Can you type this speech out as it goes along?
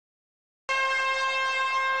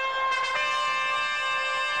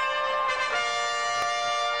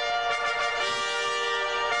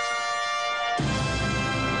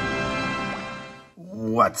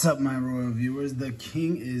What's up, my royal viewers? The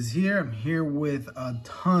King is here. I'm here with a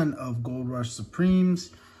ton of Gold Rush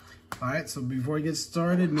Supremes. All right, so before we get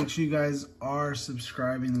started, make sure you guys are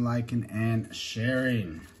subscribing, liking, and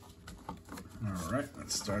sharing. All right,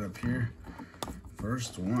 let's start up here.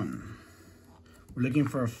 First one. We're looking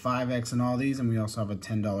for a 5X in all these, and we also have a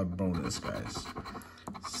 $10 bonus, guys.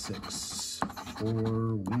 6, 4,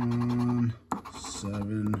 1,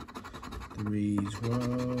 7, 3,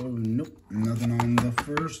 12. Nope, nothing on the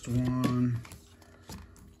first one.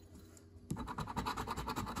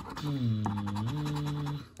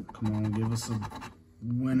 Come on, give us a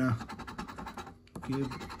winner. Give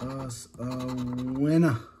us a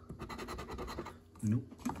winner. Nope,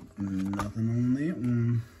 nothing on that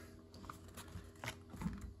one.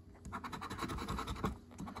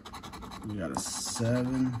 We got a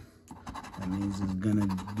 7. That means it's gonna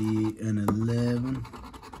be an 11.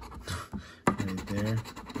 Right there.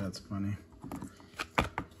 That's funny.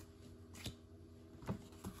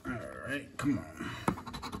 Alright, come on.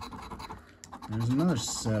 There's another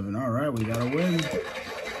 7. Alright, we got a win.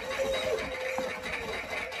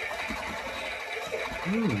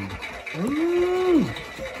 Ooh. Ooh.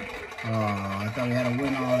 Oh, I thought we had a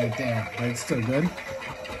win all right there, but it's still good.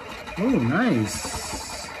 Ooh, nice.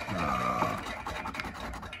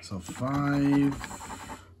 So 5,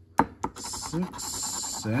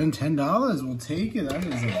 6, and $10. We'll take it. That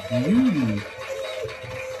is a beauty.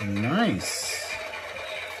 Nice.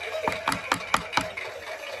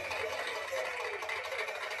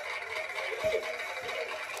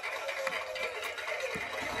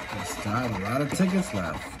 We still have a lot of tickets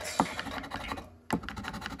left.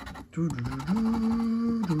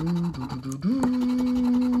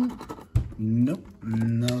 Nope,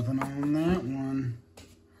 nothing on that one.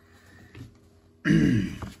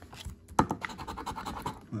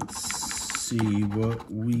 Let's see what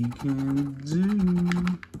we can do.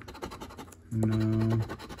 No,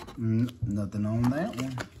 nothing on that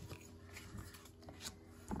one.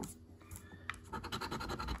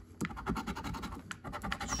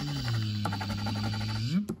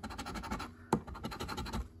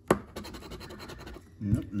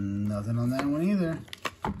 Nope, nothing on that one either.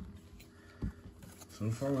 So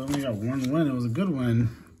far, we only got one win. It was a good win,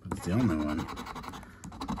 but it's the only one.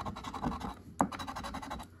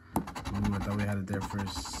 Ooh, I thought we had it there for a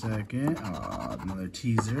second. Oh, another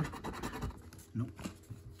teaser. Nope.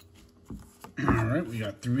 All right, we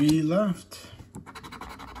got 3 left.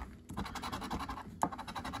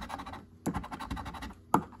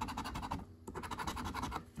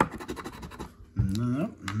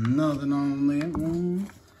 Nope, nothing on that one.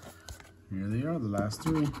 Here they are, the last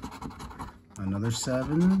 3. Another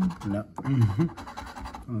 7. Nope.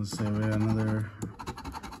 Let's say we have another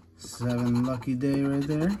 7 lucky day right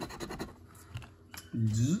there.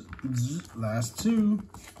 Last 2.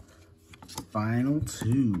 Final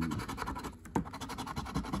 2.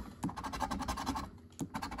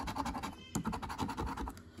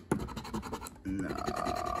 No,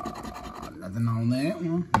 nothing on that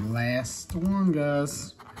one. Last one,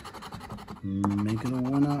 guys. Make it a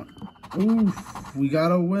winner. Oof, we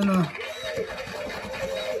got a winner.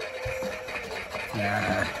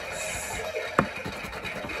 Yeah.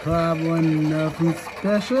 Probably nothing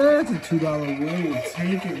special. It's a $2 win. We'll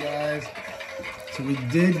take it, guys. So we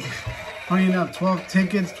did, funny enough, 12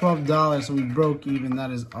 tickets, $12. So we broke even.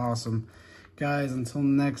 That is awesome. Guys, until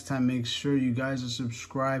next time, make sure you guys are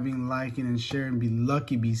subscribing, liking, and sharing. Be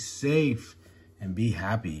lucky, be safe, and be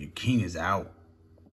happy. Your King is out.